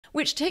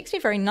which takes me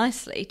very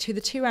nicely to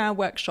the 2-hour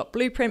workshop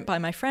blueprint by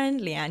my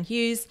friend Leanne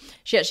Hughes.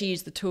 She actually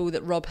used the tool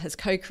that Rob has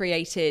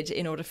co-created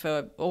in order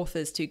for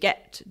authors to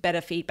get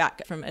better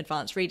feedback from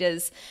advanced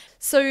readers.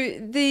 So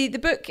the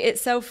book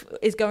itself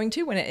is going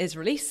to, when it is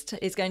released,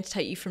 is going to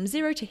take you from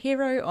zero to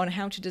hero on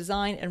how to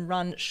design and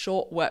run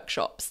short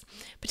workshops,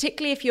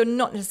 particularly if you're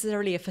not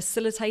necessarily a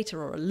facilitator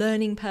or a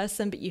learning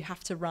person, but you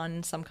have to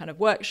run some kind of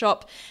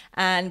workshop,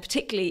 and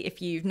particularly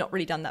if you've not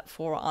really done that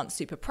before or aren't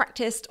super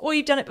practiced, or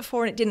you've done it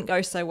before and it didn't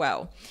go so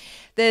well.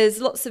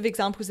 There's lots of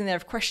examples in there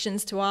of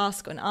questions to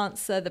ask and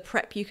answer, the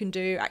prep you can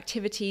do,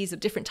 activities of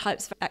different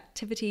types of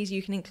activities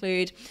you can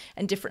include,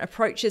 and different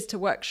approaches to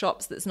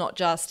workshops. That's not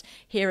just,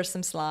 here are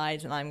some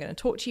slides and I'm going to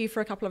talk to you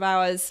for a couple of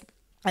hours.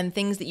 And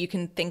things that you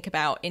can think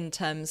about in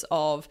terms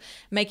of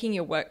making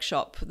your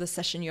workshop, the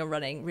session you're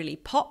running, really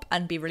pop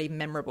and be really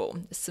memorable.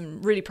 There's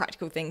some really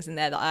practical things in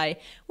there that I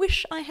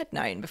wish I had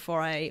known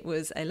before I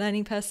was a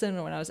learning person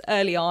or when I was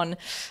early on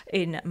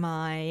in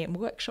my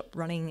workshop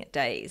running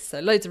days.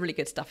 So loads of really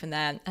good stuff in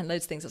there, and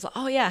loads of things I was like,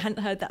 oh yeah, I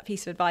hadn't heard that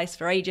piece of advice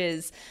for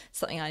ages.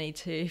 Something I need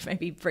to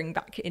maybe bring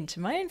back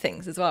into my own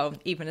things as well,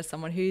 even as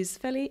someone who's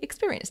fairly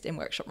experienced in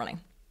workshop running.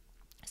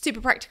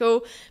 Super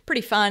practical,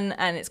 pretty fun,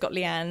 and it's got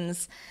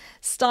Leanne's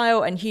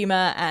style and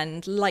humour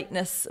and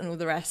lightness and all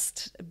the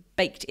rest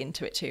baked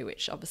into it too,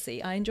 which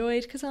obviously I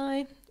enjoyed because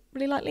I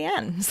really like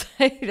Leanne.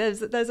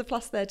 So there's a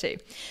plus there too.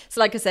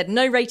 So like I said,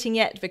 no rating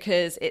yet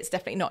because it's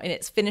definitely not in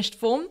its finished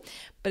form,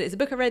 but it's a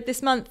book I read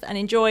this month and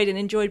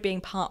enjoyed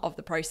being part of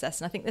the process.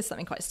 And I think there's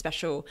something quite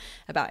special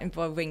about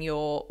involving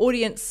your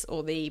audience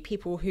or the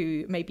people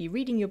who may be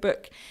reading your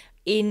book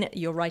in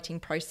your writing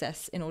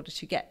process in order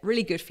to get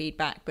really good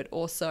feedback, but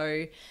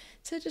also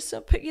to just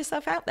sort of put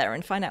yourself out there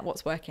and find out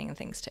what's working and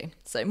things too.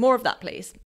 So more of that, please.